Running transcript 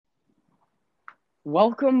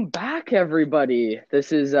Welcome back, everybody.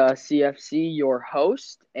 This is CFC, your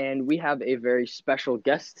host, and we have a very special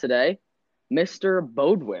guest today, Mr.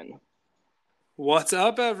 Bodwin. What's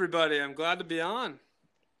up, everybody? I'm glad to be on.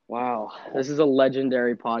 Wow, this is a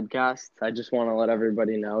legendary podcast. I just want to let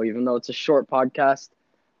everybody know, even though it's a short podcast,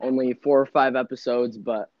 only 4 or 5 episodes,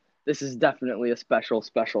 but this is definitely a special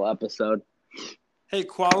episode. Hey,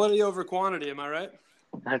 quality over quantity, am I right?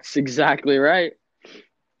 That's exactly right.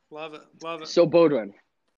 Love it. Love it. So, Bodwin,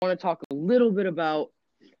 I want to talk a little bit about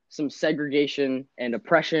some segregation and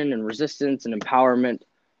oppression and resistance and empowerment,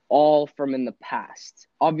 all from in the past.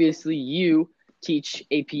 Obviously, you teach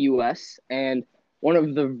APUS, and one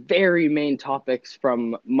of the very main topics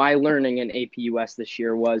from my learning in APUS this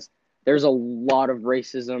year was there's a lot of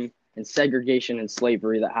racism and segregation and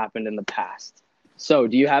slavery that happened in the past. So,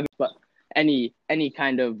 do you have any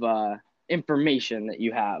kind of information that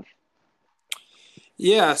you have?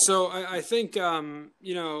 Yeah, so I think, one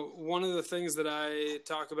of the things that I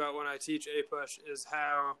talk about when I teach APUSH is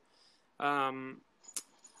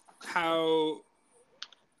how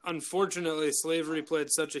unfortunately slavery played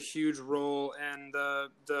such a huge role in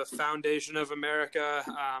the foundation of America,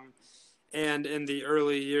 and in the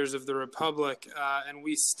early years of the Republic. And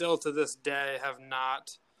we still to this day have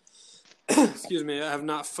not have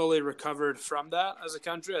not fully recovered from that as a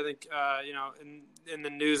country. I think, in the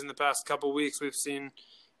news in the past couple of weeks, we've seen,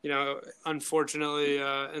 unfortunately,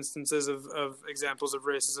 instances of examples of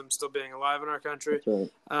racism still being alive in our country.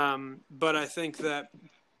 That's right. But I think that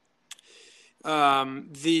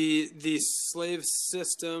the slave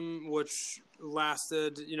system, which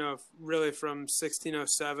lasted, really from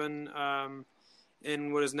 1607,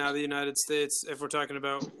 in what is now the United States, if we're talking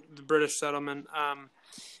about the British settlement,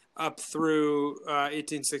 up through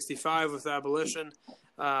 1865 with abolition.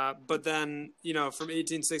 But then, from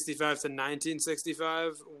 1865 to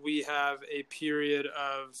 1965, we have a period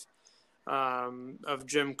of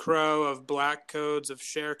Jim Crow, of black codes, of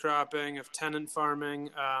sharecropping, of tenant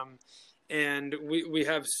farming. And we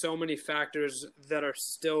have so many factors that are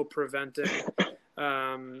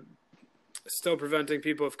um, still preventing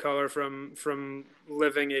people of color from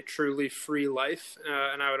living a truly free life.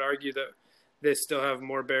 And I would argue that they still have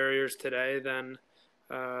more barriers today than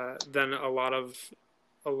a lot of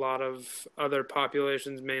other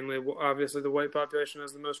populations. Mainly, obviously, the white population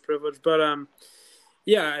has the most privilege. But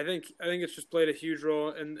yeah, I think it's just played a huge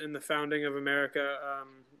role in the founding of America,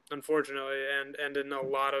 unfortunately, and in a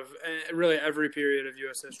lot of really every period of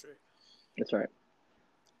U.S. history. That's right.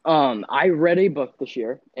 I read a book this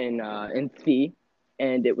year in Thea,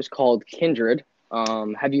 and it was called Kindred.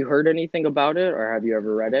 Have you heard anything about it, or have you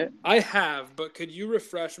ever read it? I have, but could you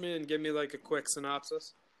refresh me and give me like a quick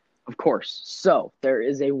synopsis? Of course. So there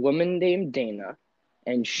is a woman named Dana,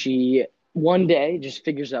 and she one day just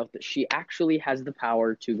figures out that she actually has the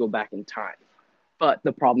power to go back in time. But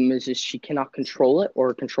the problem is she cannot control it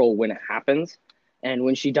or control when it happens. And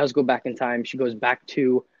when she does go back in time, she goes back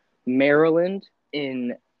to Maryland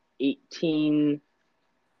in 18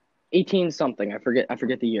 18 something. I forget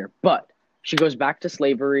the year. But she goes back to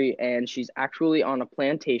slavery and she's actually on a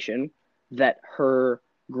plantation that her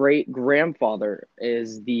great grandfather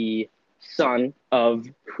is the son of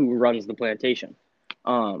who runs the plantation.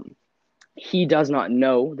 Um, he does not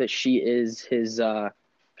know that she is his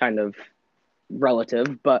kind of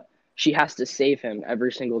relative, but she has to save him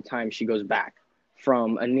every single time she goes back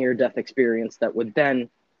from a near death experience that would then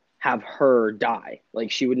have her die. Like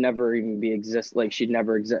she would never even be exist. Like she'd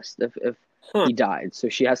never exist if Huh. he died. So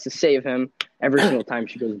she has to save him every single time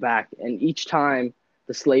she goes back, and each time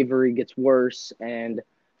the slavery gets worse, and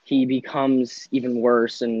he becomes even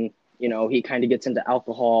worse, and he kind of gets into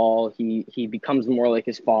alcohol. He becomes more like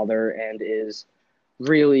his father and is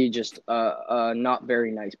really just a not very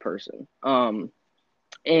nice person.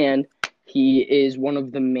 And he is one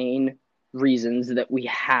of the main reasons that we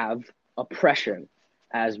have oppression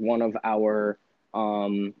as one of our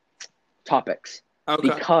topics, Okay.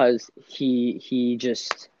 because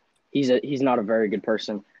he's not a very good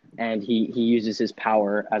person, and he uses his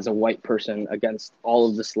power as a white person against all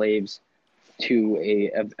of the slaves to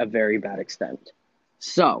a very bad extent.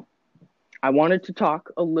 So I wanted to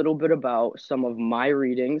talk a little bit about some of my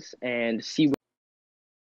readings and see.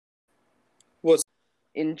 What's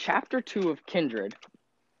In chapter 2 of Kindred,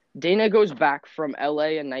 Dana goes back from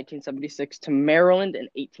LA in 1976 to Maryland in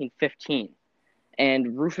 1815,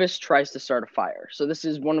 and Rufus tries to start a fire. So this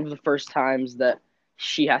is one of the first times that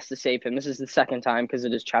she has to save him. This is the second time because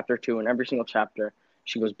it is chapter 2, and every single chapter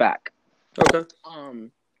she goes back. okay?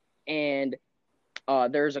 And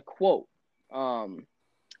there's a quote.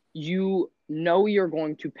 You know you're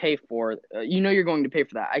going to pay for. You're going to pay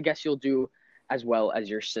for that. I guess you'll do as well as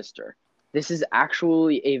your sister. This is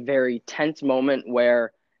actually a very tense moment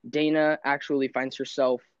where Dana actually finds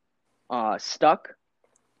herself stuck.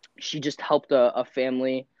 She just helped a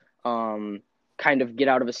family kind of get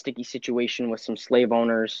out of a sticky situation with some slave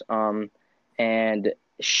owners. And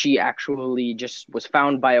she actually just was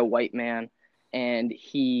found by a white man, and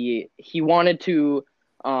he wanted to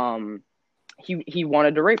he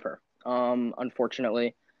wanted to rape her,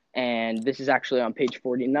 unfortunately. And this is actually on page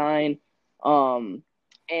 49.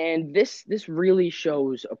 And this really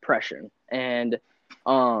shows oppression and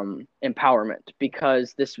empowerment,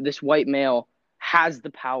 because this white male has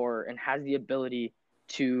the power and has the ability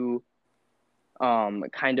to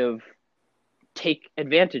kind of take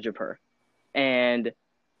advantage of her. And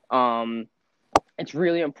it's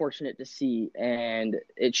really unfortunate to see, and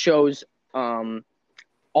it shows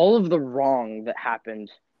all of the wrong that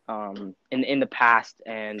happened in the past,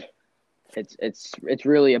 and it's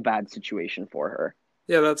really a bad situation for her.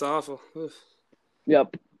 Yeah, that's awful. Oof.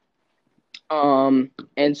 Yep.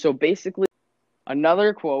 And so basically,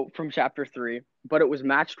 another quote from chapter 3, but it was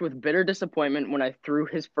matched with bitter disappointment when I threw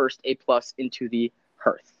his first A+ into the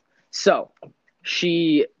hearth. So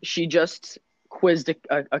she just quizzed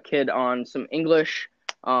a kid on some English.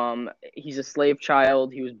 He's a slave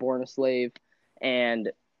child. He was born a slave,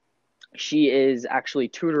 and she is actually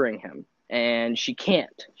tutoring him, and she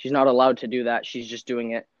can't. She's not allowed to do that. She's just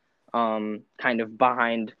doing it kind of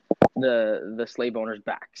behind the slave owners'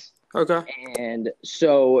 backs. Okay. And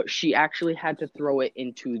so she actually had to throw it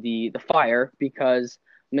into the fire because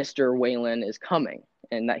Mr. Whalen is coming,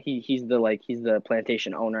 and that he's the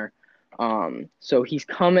plantation owner. So he's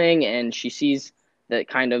coming, and she sees that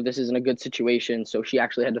kind of this isn't a good situation, so she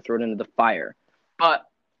actually had to throw it into the fire. But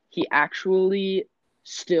he actually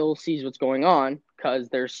still sees what's going on because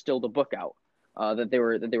there's still the book out that they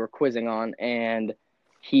were quizzing on, and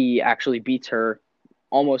he actually beats her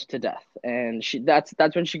almost to death. And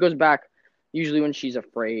that's when she goes back. Usually when she's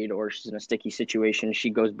afraid or she's in a sticky situation, she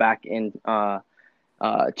goes back in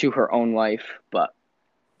to her own life. But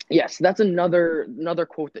yes, that's another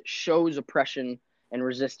quote that shows oppression and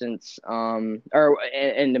resistance, and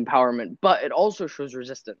empowerment. But it also shows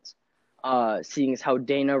resistance, seeing as how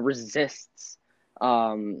Dana resists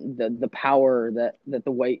the power that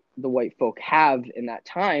the white folk have in that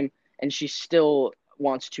time, and she still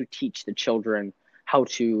wants to teach the children how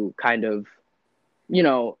to kind of,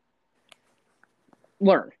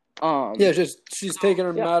 learn. Yeah, she's taking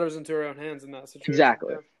her matters into her own hands in that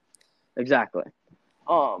situation. Exactly.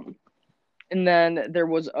 And then there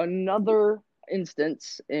was another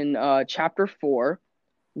instance in chapter 4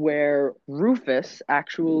 where Rufus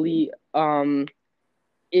actually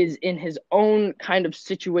is in his own kind of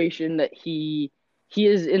situation that he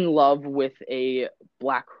is in love with a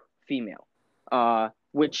black female,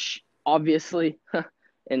 which obviously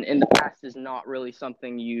in the past is not really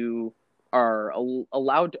something you are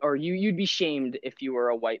allowed, or you'd be shamed if you were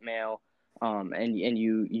a white male, and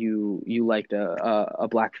you liked a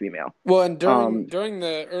black female. Well, and during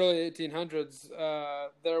the early 1800s,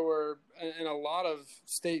 there were, in a lot of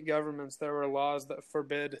state governments, there were laws that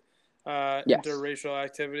forbid interracial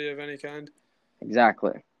activity of any kind.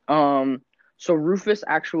 Exactly. So Rufus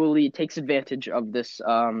actually takes advantage of this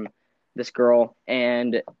girl,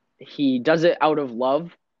 and he does it out of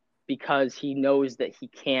love because he knows that he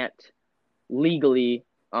can't legally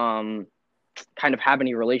kind of have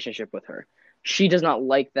any relationship with her. She does not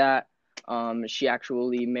like that. She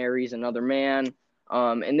actually marries another man.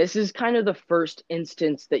 And this is kind of the first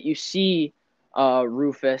instance that you see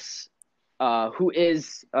Rufus, who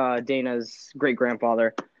is Dana's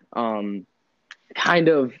great-grandfather, kind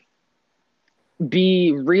of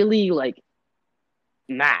be really like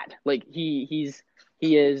mad. Like he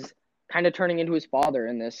is kind of turning into his father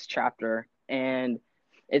in this chapter, and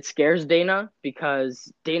it scares Dana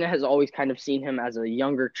because Dana has always kind of seen him as a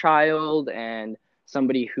younger child and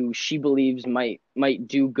somebody who she believes might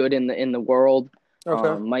do good in the world.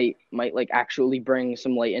 Okay. Might like actually bring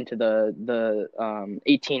some light into the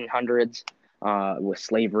 1800s with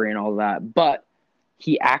slavery and all that. But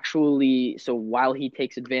he actually, so while he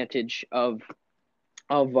takes advantage of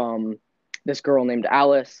this girl named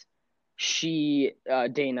Alice,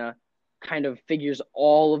 Dana kind of figures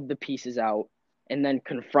all of the pieces out and then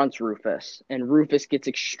confronts Rufus. And Rufus gets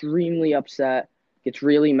extremely upset, gets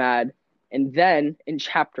really mad. And then in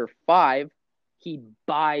chapter 5, he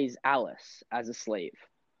buys Alice as a slave.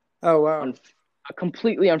 Oh, wow. A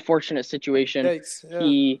completely unfortunate situation. Yikes,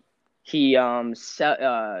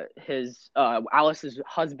 yeah. Alice's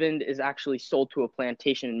husband is actually sold to a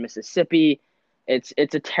plantation in Mississippi. It's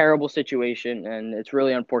a terrible situation, and it's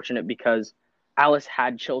really unfortunate because Alice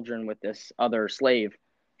had children with this other slave,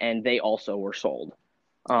 and they also were sold.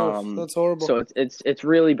 Oh, that's horrible. So it's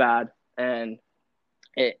really bad, and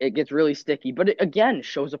it gets really sticky. But it again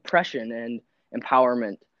shows oppression and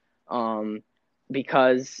empowerment, um,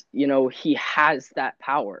 because he has that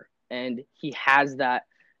power, and he has that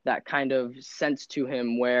kind of sense to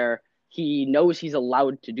him where he knows he's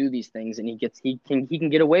allowed to do these things, and he can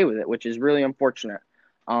get away with it, which is really unfortunate.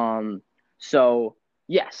 Um, so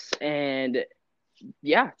yes, and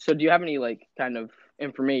yeah. So do you have any like kind of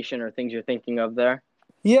information or things you're thinking of there?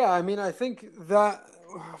 Yeah, I mean, I think that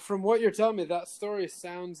from what you're telling me, that story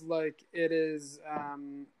sounds like it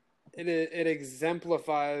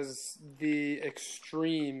exemplifies the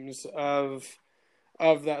extremes of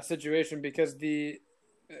that situation because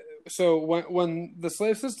so when the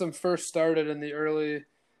slave system first started in the early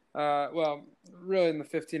well, really in the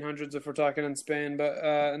 1500s if we're talking in Spain, but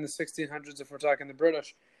in the 1600s if we're talking the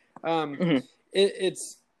British, um, Mm-hmm.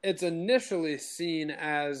 it's initially seen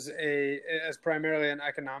as primarily an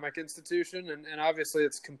economic institution, and obviously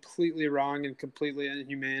it's completely wrong and completely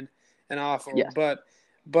inhumane and awful. Yes.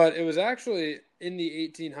 But it was actually in the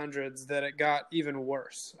 1800s that it got even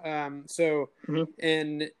worse. So Mm-hmm.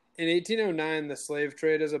 in 1809, the slave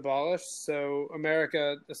trade is abolished. So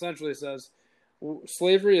America essentially says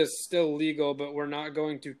slavery is still legal, but we're not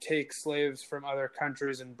going to take slaves from other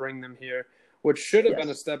countries and bring them here, which should have been a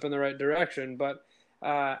Yes. step in the right direction. But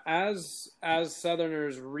as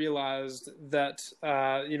Southerners realized that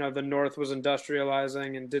the North was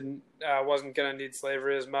industrializing and didn't wasn't going to need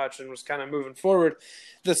slavery as much and was kind of moving forward,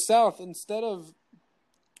 the South, instead of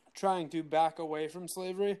trying to back away from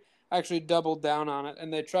slavery, actually doubled down on it,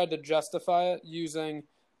 and they tried to justify it using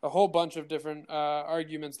a whole bunch of different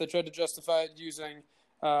arguments. They tried to justify it using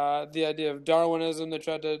the idea of Darwinism. They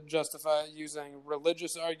tried to justify it using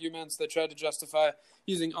religious arguments. They tried to justify it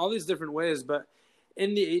using all these different ways. But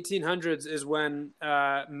in the 1800s is when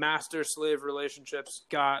master-slave relationships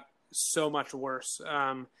got so much worse,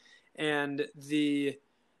 and the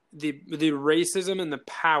racism and the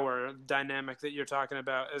power dynamic that you're talking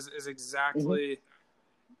about is Mm-hmm. exactly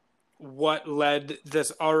what led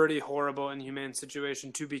this already horrible, inhumane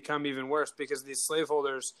situation to become even worse, because these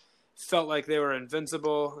slaveholders felt like they were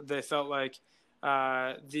invincible. They felt like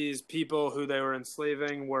these people who they were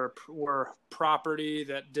enslaving were property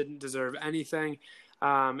that didn't deserve anything.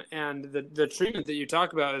 And the treatment that you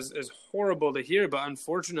talk about is horrible to hear, but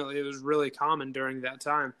unfortunately it was really common during that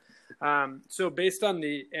time. So based on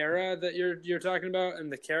the era that you're talking about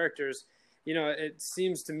and the characters, it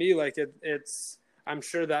seems to me like it's I'm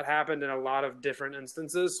sure that happened in a lot of different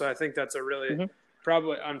instances. So I think that's a really Mm-hmm.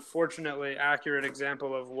 probably unfortunately accurate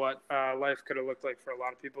example of what life could have looked like for a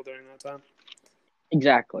lot of people during that time.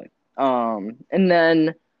 Exactly. And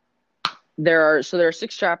then there are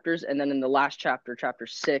 6 chapters, and then in the last chapter, chapter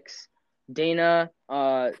 6, Dana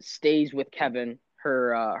stays with Kevin,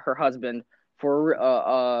 her husband, for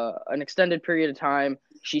an extended period of time.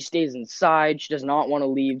 She stays inside. She does not want to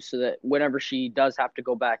leave, so that whenever she does have to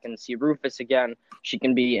go back and see Rufus again, she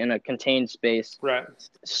can be in a contained space. Right.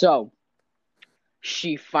 So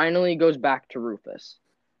she finally goes back to Rufus.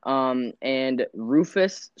 And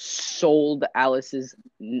Rufus sold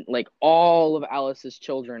like all of Alice's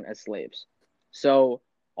children as slaves. So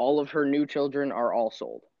all of her new children are all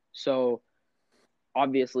sold. So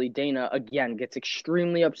obviously Dana again gets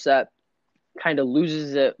extremely upset, kind of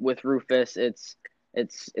loses it with Rufus. It's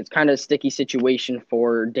kind of a sticky situation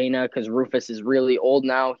for Dana because Rufus is really old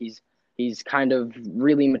now. He's kind of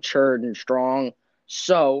really matured and strong.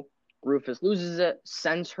 So Rufus loses it,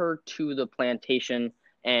 sends her to the plantation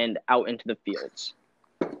and out into the fields.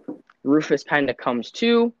 Rufus kind of comes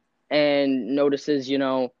to and notices,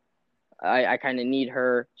 I kind of need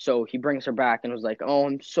her. So he brings her back and was like, oh,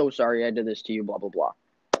 I'm so sorry I did this to you, blah, blah, blah.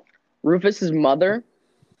 Rufus's mother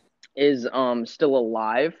is still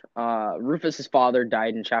alive. Rufus's father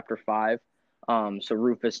died in chapter 5. So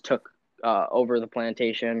Rufus took over the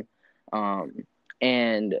plantation.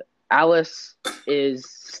 And Alice is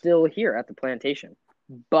still here at the plantation.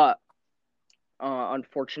 But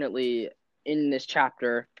unfortunately, in this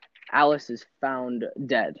chapter, Alice is found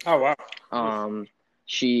dead. Oh, wow.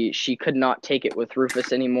 She could not take it with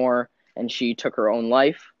Rufus anymore, and she took her own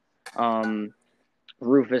life.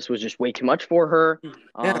 Rufus was just way too much for her.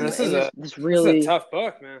 Yeah, this is a tough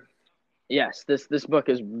book, man. Yes, this book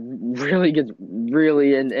gets really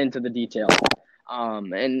into the details,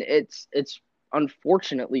 and it's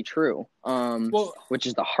unfortunately true. Which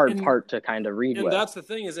is the hard part to kind of read. And that's the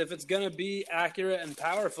thing, is if it's going to be accurate and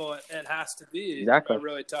powerful, it has to be a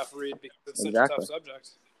really tough read because it's such a tough subject.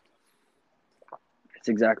 It's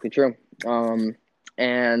exactly true.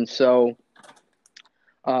 And so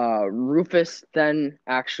Rufus then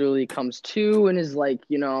actually comes to and is like,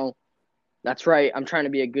 that's right. I'm trying to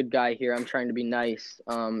be a good guy here. I'm trying to be nice.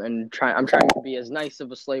 I'm trying to be as nice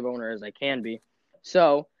of a slave owner as I can be.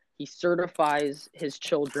 So he certifies his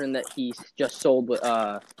children that he just sold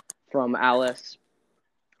from Alice.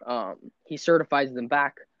 He certifies them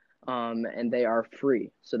back, and they are free.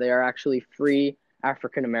 So they are actually free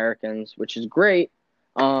African Americans, which is great.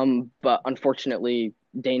 But unfortunately,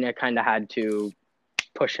 Dana kind of had to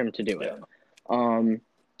push him to do it.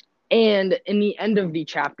 And in the end of the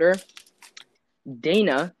chapter,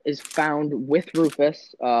 Dana is found with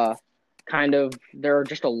Rufus, they're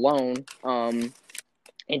just alone, and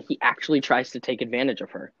he actually tries to take advantage of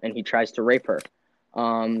her, and he tries to rape her,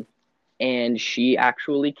 and she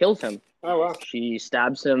actually kills him. Oh, wow. She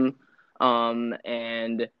stabs him,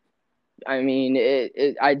 and I mean,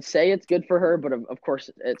 I'd say it's good for her, but of course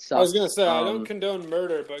it sucks. I was gonna say I don't condone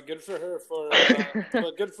murder, but good for her for exactly.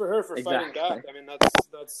 fighting back. I mean,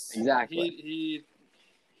 that's exactly.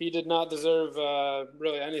 He did not deserve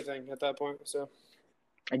really anything at that point. So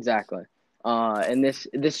exactly, and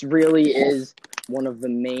this really is one of the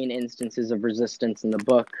main instances of resistance in the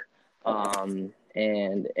book, and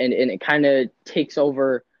it kind of takes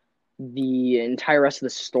over the entire rest of the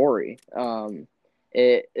story.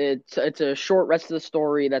 It's a short rest of the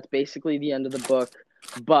story that's basically the end of the book,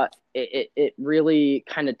 but it really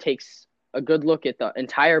kind of takes a good look at the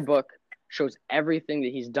entire book, shows everything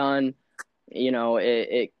that he's done.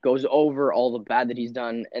 It goes over all the bad that he's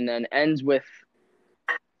done, and then ends with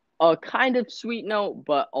a kind of sweet note,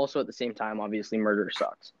 but also at the same time, obviously, murder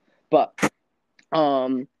sucks. But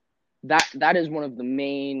that is one of the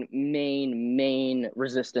main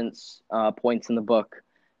resistance points in the book,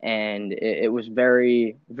 and it was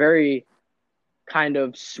very, very kind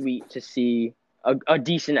of sweet to see a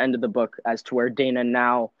decent end of the book as to where Dana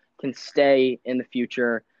now can stay in the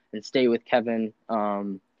future and stay with Kevin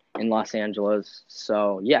in Los Angeles.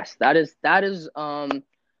 So yes, that is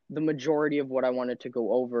the majority of what I wanted to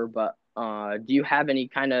go over. But do you have any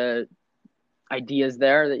kind of ideas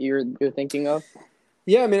there that you're thinking of?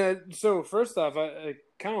 Yeah, I mean, so first off, I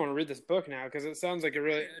kind of want to read this book now because it sounds like a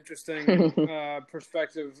really interesting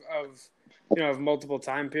perspective of multiple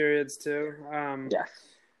time periods too. Yes.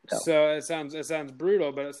 So it sounds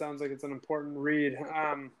brutal, but it sounds like it's an important read.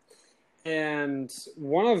 And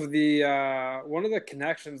one of the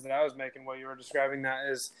connections that I was making while you were describing that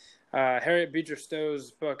is Harriet Beecher Stowe's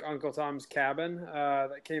book Uncle Tom's Cabin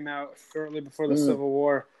that came out shortly before the Civil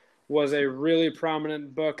War was a really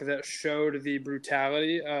prominent book that showed the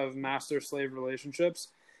brutality of master-slave relationships.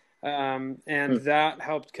 And that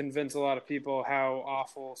helped convince a lot of people how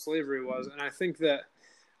awful slavery was. And I think that,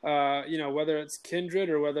 whether it's Kindred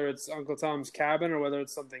or whether it's Uncle Tom's Cabin or whether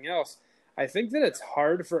it's something else, I think that it's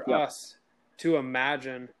hard for us to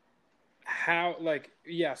imagine how,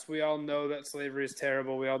 yes, we all know that slavery is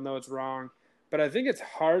terrible. We all know it's wrong. But I think it's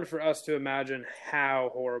hard for us to imagine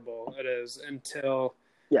how horrible it is until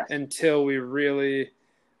we really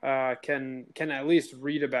can at least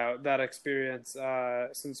read about that experience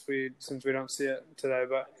since we don't see it today.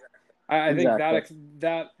 But I think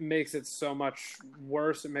that makes it so much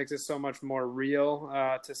worse. It makes it so much more real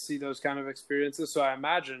to see those kind of experiences. So I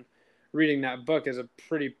imagine reading that book is a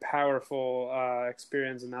pretty powerful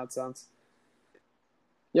experience in that sense.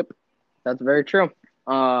 Yep, that's very true.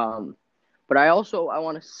 But I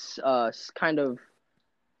want to kind of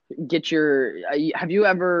get your. Have you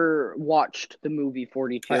ever watched the movie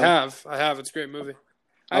 42? I have. It's a great movie.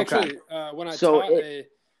 Actually, when I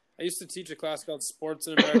used to teach a class called Sports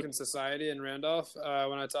in American Society in Randolph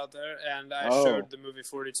when I taught there, and I showed the movie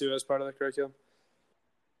 42 as part of the curriculum.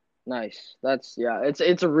 Nice.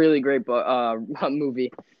 It's a really great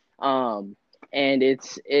movie, and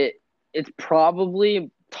it's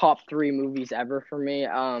probably top 3 movies ever for me.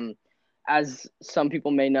 As some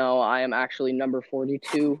people may know, I am actually number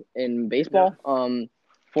 42 in baseball.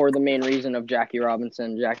 For the main reason of Jackie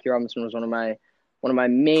Robinson. Jackie Robinson was one of my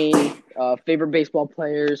main favorite baseball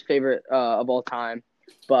players, favorite of all time.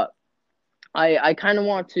 But I kind of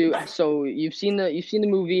want to. So you've seen the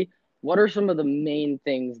movie. What are some of the main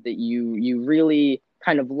things that you really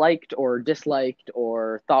kind of liked or disliked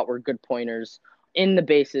or thought were good pointers in the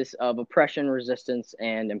basis of oppression, resistance,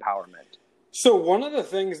 and empowerment? So one of the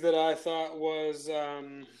things that I thought was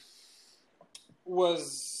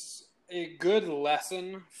a good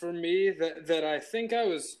lesson for me that I think I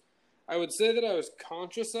would say that I was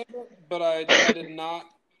conscious of it, but I did not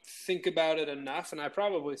think about it enough, and I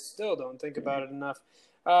probably still don't think about it enough,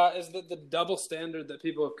 is that the double standard that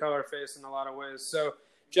people of color face in a lot of ways. So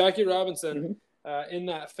Jackie Robinson in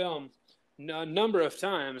that film a number of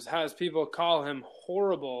times has people call him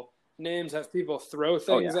horrible names, has people throw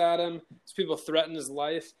things at him, has people threaten his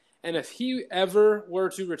life. And if he ever were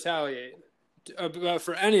to retaliate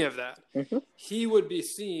for any of that, he would be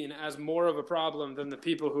seen as more of a problem than the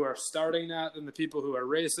people who are starting that, than the people who are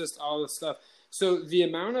racist, all this stuff. So the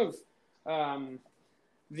amount of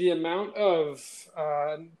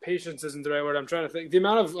patience isn't the right word. I'm trying to think. The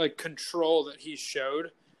amount of like control that he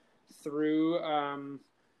showed through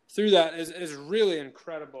that is really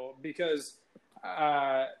incredible, because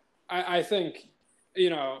I think,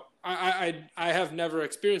 you know, I have never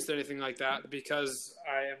experienced anything like that because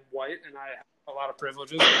I am white and I have a lot of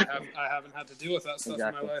privileges. I haven't had to deal with that stuff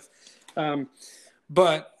in my life.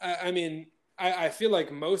 But I mean, I feel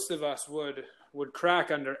like most of us would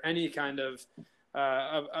crack under any kind of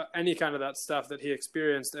that stuff that he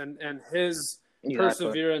experienced, and his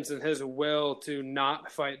perseverance and his will to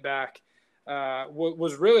not fight back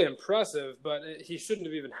was really impressive. But he shouldn't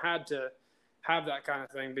have even had to have that kind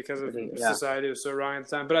of thing because of society was so wrong at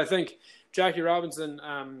the time. But I think Jackie Robinson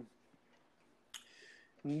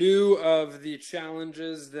knew of the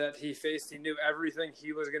challenges that he faced. He knew everything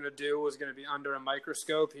he was going to do was going to be under a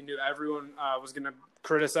microscope. He knew everyone was going to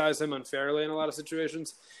criticize him unfairly in a lot of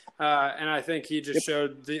situations. And I think he just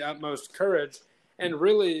showed the utmost courage and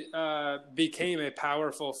really became a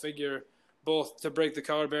powerful figure, both to break the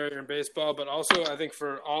color barrier in baseball, but also I think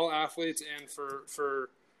for all athletes and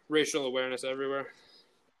for racial awareness everywhere.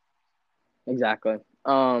 Exactly.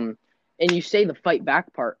 And you say the fight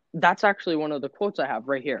back part. That's actually one of the quotes I have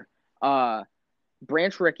right here.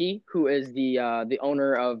 Branch Rickey, who is the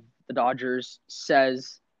owner of the Dodgers,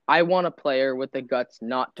 says, "I want a player with the guts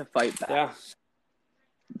not to fight back." Yeah.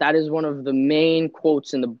 That is one of the main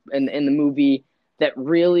quotes in the movie that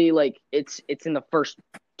really, like, it's in the first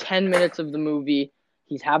 10 minutes of the movie.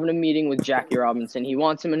 He's having a meeting with Jackie Robinson. He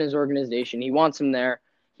wants him in his organization. He wants him there.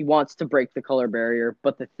 He wants to break the color barrier,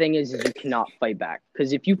 but the thing is you cannot fight back,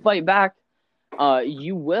 because if you fight back,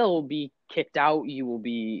 you will be kicked out. You will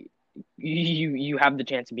be, you have the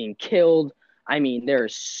chance of being killed. I mean, there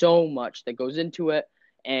is so much that goes into it,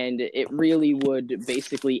 and it really would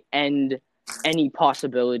basically end any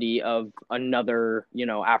possibility of another,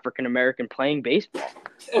 African American playing baseball.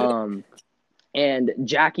 And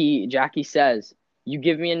Jackie says, "You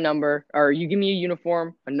give me a number, or you give me a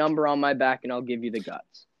uniform, a number on my back, and I'll give you the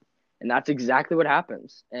guts." And that's exactly what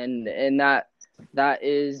happens. And that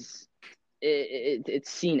is, it's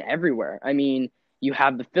seen everywhere. I mean, you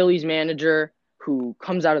have the Phillies manager who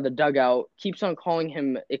comes out of the dugout, keeps on calling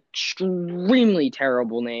him extremely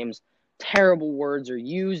terrible names, terrible words are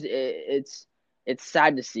used. It's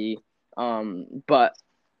sad to see. But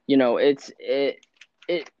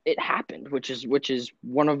it happened, which is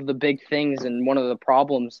one of the big things and one of the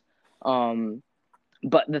problems.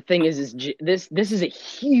 But the thing is this is a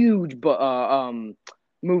huge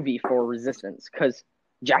movie for resistance, because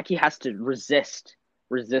Jackie has to resist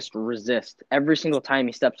every single time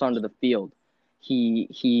he steps onto the field.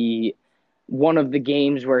 He one of the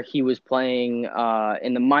games where he was playing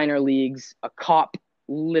in the minor leagues, a cop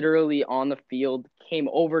literally on the field came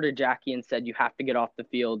over to Jackie and said, "You have to get off the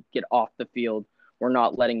field. Get off the field. We're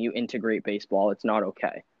not letting you integrate baseball. It's not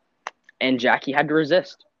okay." And Jackie had to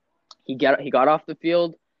resist. He got off the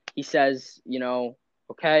field. He says,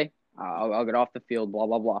 "Okay, I'll get off the field, blah,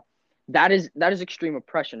 blah, blah." That is extreme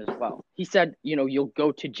oppression as well. He said, "You'll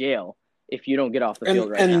go to jail if you don't get off the field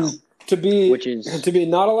right now." To be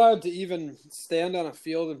not allowed to even stand on a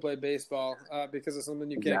field and play baseball because of something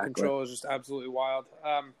you can't control is just absolutely wild.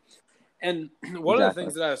 And one of the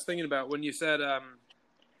things that I was thinking about when you said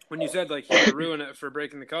like he would ruin it for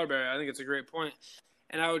breaking the color barrier, I think it's a great point.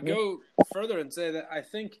 And I would go further and say that I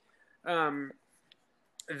think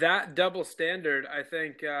that double standard, I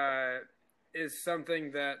think, is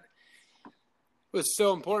something that was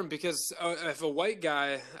so important, because if a white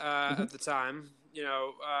guy at the time,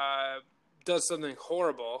 does something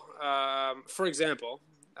horrible, for example,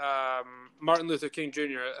 Martin Luther King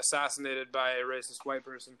Jr. assassinated by a racist white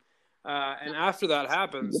person, and after that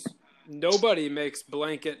happens, nobody makes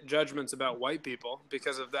blanket judgments about white people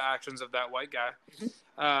because of the actions of that white guy.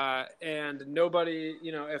 And nobody,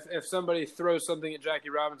 if somebody throws something at Jackie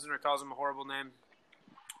Robinson or calls him a horrible name,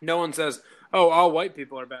 no one says, "Oh, all white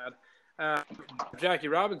people are bad." If Jackie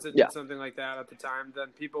Robinson did something like that at the time, then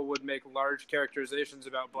people would make large characterizations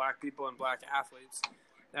about black people and black athletes.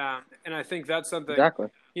 And I think that's something,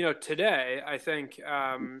 today, I think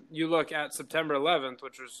you look at September 11th,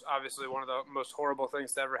 which was obviously one of the most horrible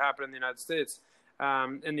things to ever happen in the United States.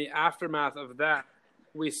 In the aftermath of that,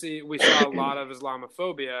 we saw a lot of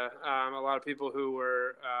Islamophobia, a lot of people who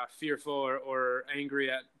were fearful or angry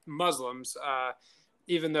at Muslims,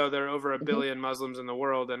 even though there are over a billion Muslims in the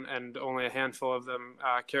world and only a handful of them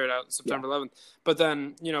carried out September 11th. But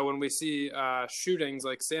then, when we see shootings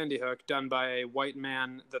like Sandy Hook done by a white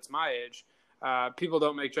man that's my age, people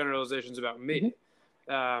don't make generalizations about me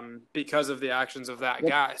because of the actions of that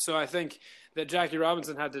guy. So I think that Jackie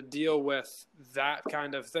Robinson had to deal with that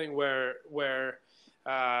kind of thing where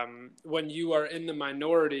when you are in the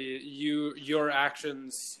minority, your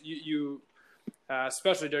actions,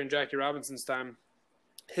 especially during Jackie Robinson's time,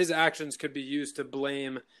 his actions could be used to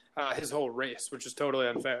blame his whole race, which is totally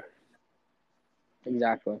unfair.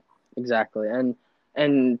 Exactly.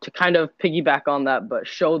 And to kind of piggyback on that, but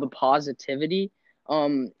show the positivity,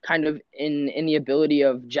 kind of in the ability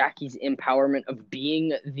of Jackie's empowerment of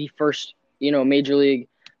being the first, Major League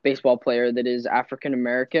Baseball player that is African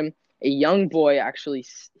American. A young boy actually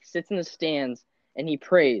sits in the stands and he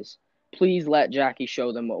prays, "Please let Jackie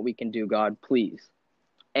show them what we can do, God, please."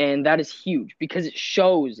 And that is huge because it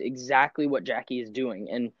shows exactly what Jackie is doing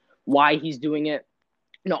and why he's doing it,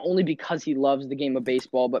 not only because he loves the game of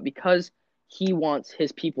baseball, but because he wants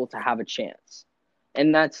his people to have a chance.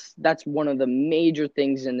 And that's one of the major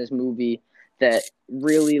things in this movie that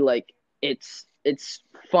really, like, it's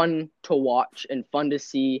fun to watch and fun to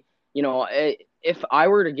see. If I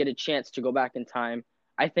were to get a chance to go back in time,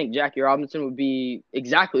 I think Jackie Robinson would be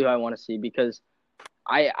exactly who I want to see, because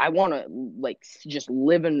I want to, like, just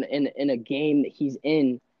live in a game that he's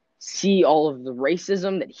in, see all of the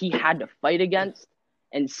racism that he had to fight against,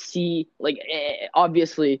 and see, like,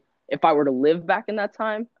 obviously, if I were to live back in that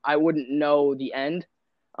time, I wouldn't know the end,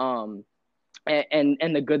 and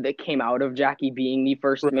the good that came out of Jackie being the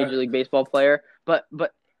first Major League Baseball player, but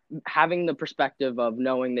having the perspective of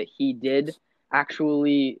knowing that he did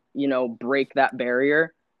actually, break that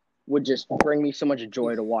barrier would just bring me so much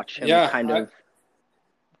joy to watch him I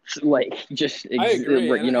agree.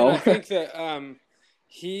 And I think that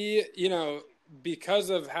he, because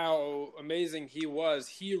of how amazing he was,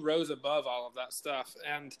 he rose above all of that stuff,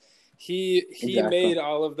 and he made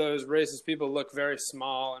all of those racist people look very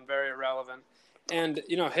small and very irrelevant. And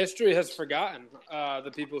history has forgotten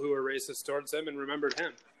the people who were racist towards him and remembered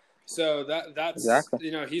him. So that's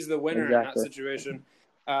he's the winner in that situation,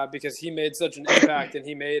 because he made such an impact and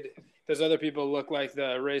he made those other people look like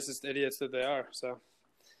the racist idiots that they are. So.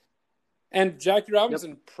 And Jackie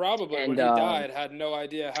Robinson probably, when he died, had no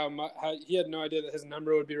idea how he had no idea that his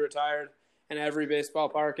number would be retired in every baseball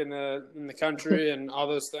park in the country and all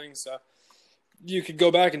those things. So you could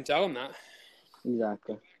go back and tell him that.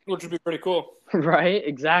 Exactly. Which would be pretty cool. Right?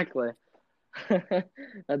 Exactly.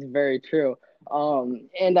 That's very true.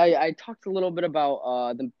 And I talked a little bit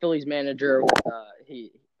about the Phillies manager.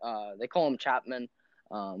 They call him Chapman.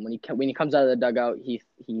 When he comes out of the dugout, he's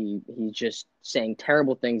just saying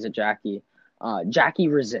terrible things at Jackie. Jackie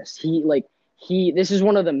resists. This is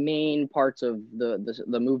one of the main parts of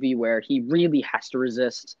the movie where he really has to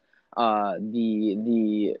resist.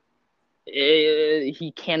 He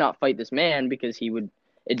cannot fight this man because it'd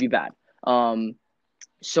be bad.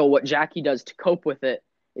 So what Jackie does to cope with it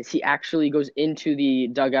is he actually goes into the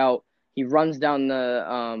dugout. He runs down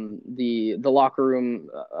the locker room,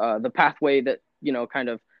 the pathway that kind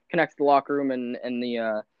of connects the locker room and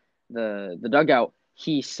the dugout.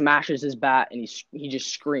 He smashes his bat and he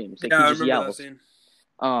just screams. Like, he just yells.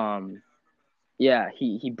 That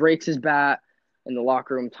scene. He breaks his bat in the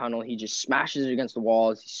locker room tunnel. He just smashes it against the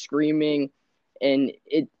walls. He's screaming, and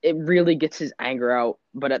it really gets his anger out.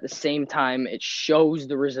 But at the same time, it shows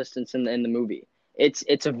the resistance in the movie.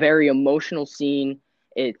 It's a very emotional scene.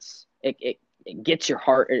 It gets your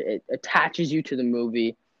heart. It attaches you to the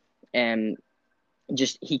movie, and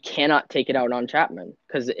just he cannot take it out on Chapman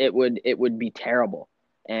because it would be terrible,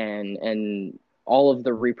 and all of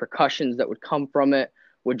the repercussions that would come from it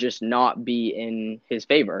would just not be in his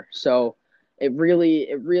favor. So it really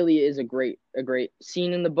is a great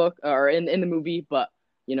scene in the book or in the movie, but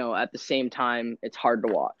at the same time it's hard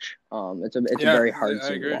to watch. It's a very hard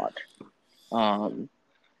scene to watch.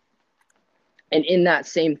 And in that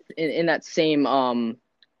same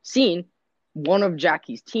scene, one of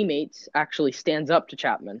Jackie's teammates actually stands up to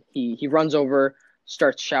Chapman. He runs over,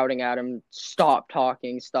 starts shouting at him, stop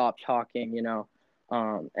talking,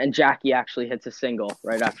 and Jackie actually hits a single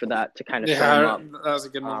right after that to kind of show him up. That was a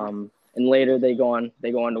good moment. And later they go on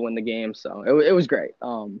to win the game, so it was great.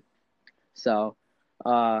 And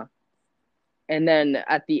then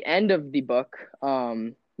at the end of the book,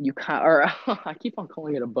 I keep on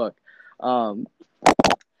calling it a book.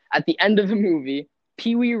 At the end of the movie,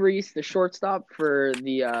 Pee Wee Reese, the shortstop for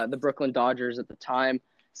the Brooklyn Dodgers at the time,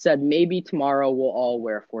 said maybe tomorrow we'll all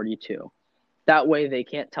wear 42. That way they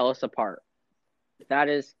can't tell us apart. That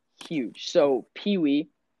is huge. So Pee Wee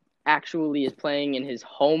actually is playing in his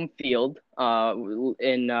home field.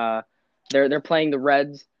 They're playing the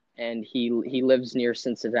Reds, and he lives near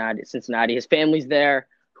Cincinnati. His family's there,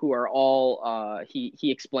 who are all. He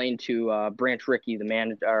explained to Branch Rickey, the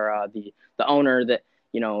manager, the owner, that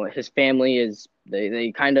his family is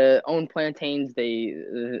they kind of own plantains.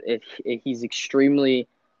 He's extremely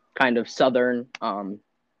kind of southern, and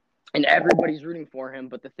everybody's rooting for him.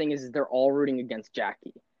 But the thing is they're all rooting against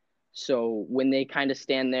Jackie. So when they kind of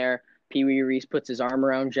stand there, Pee Wee Reese puts his arm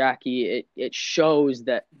around Jackie. It shows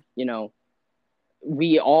that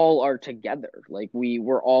we all are together. Like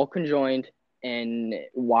we're all conjoined, and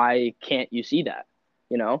why can't you see that?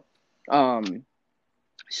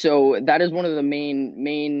 So that is one of the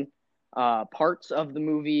main parts of the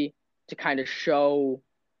movie, to kind of show,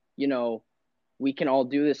 we can all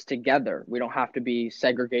do this together. We don't have to be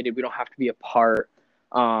segregated. We don't have to be apart.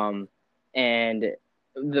 And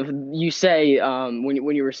you say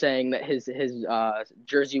when you were saying that his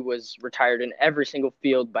jersey was retired in every single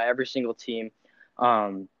field by every single team,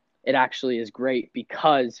 it actually is great,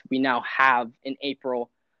 because we now have in April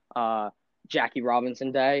Jackie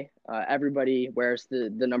Robinson Day. Everybody wears the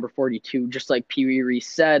number 42, just like Pee Wee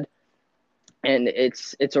Reese said, and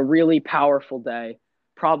it's a really powerful day.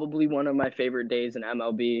 Probably one of my favorite days in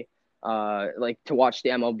MLB. Like to watch the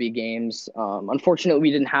MLB games. Unfortunately,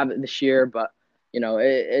 we didn't have it this year, but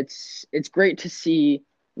it's great to see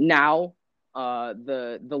now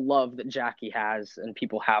the love that Jackie has and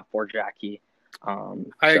people have for Jackie. I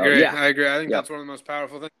agree. Yeah. I agree. I think that's one of the most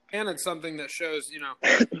powerful things, and it's something that shows the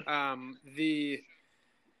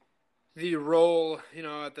role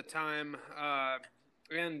at the time.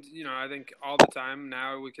 And I think all the time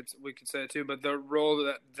now we could say it too, but the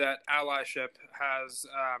role that allyship has,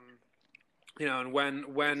 and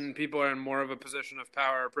when people are in more of a position of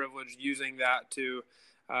power or privilege, using that to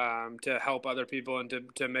help other people and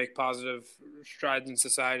to make positive strides in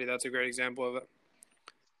society. That's a great example of it.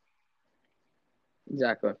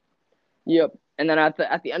 Exactly. Yep. And then at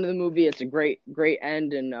the end of the movie, it's a great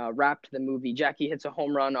end and wrap to the movie. Jackie hits a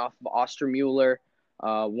home run off of Ostermuller,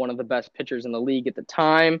 one of the best pitchers in the league at the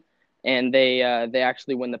time, and they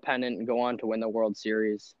actually win the pennant and go on to win the World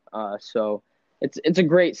Series. So it's a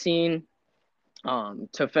great scene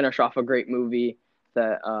to finish off a great movie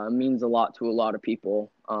that means a lot to a lot of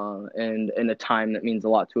people, and in a time that means a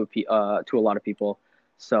lot to a lot of people.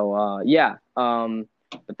 So yeah.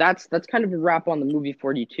 But that's kind of a wrap on the movie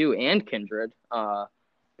 42 and Kindred.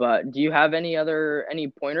 But do you have any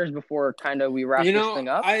pointers before kind of we wrap this thing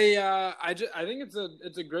up? I think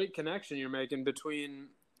it's a great connection you're making between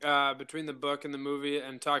the book and the movie,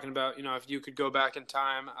 and talking about if you could go back in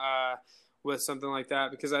time with something like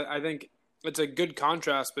that, because I think it's a good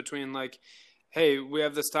contrast between, like, hey, we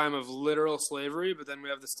have this time of literal slavery, but then we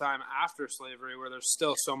have this time after slavery where there's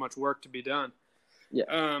still so much work to be done.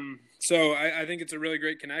 Yeah. So I think it's a really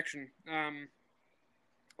great connection. And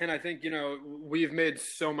I think, we've made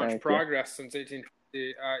so much progress since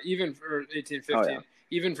 1850, even for 1815,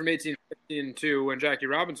 even from 1815 to when Jackie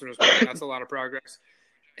Robinson was playing. That's a lot of progress.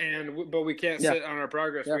 But we can't sit on our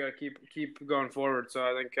progress. We got to keep going forward. So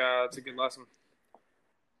I think it's a good lesson.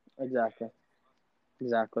 Exactly.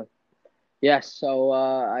 Yes. So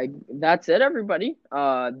that's it, everybody.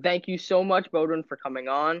 Thank you so much, Bowden, for coming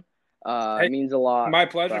on. It means a lot. My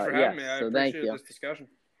pleasure for having me. I appreciate this discussion.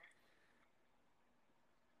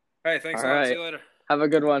 Hey, thanks a lot. See you later. Have a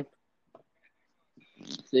good one.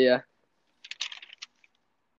 See ya.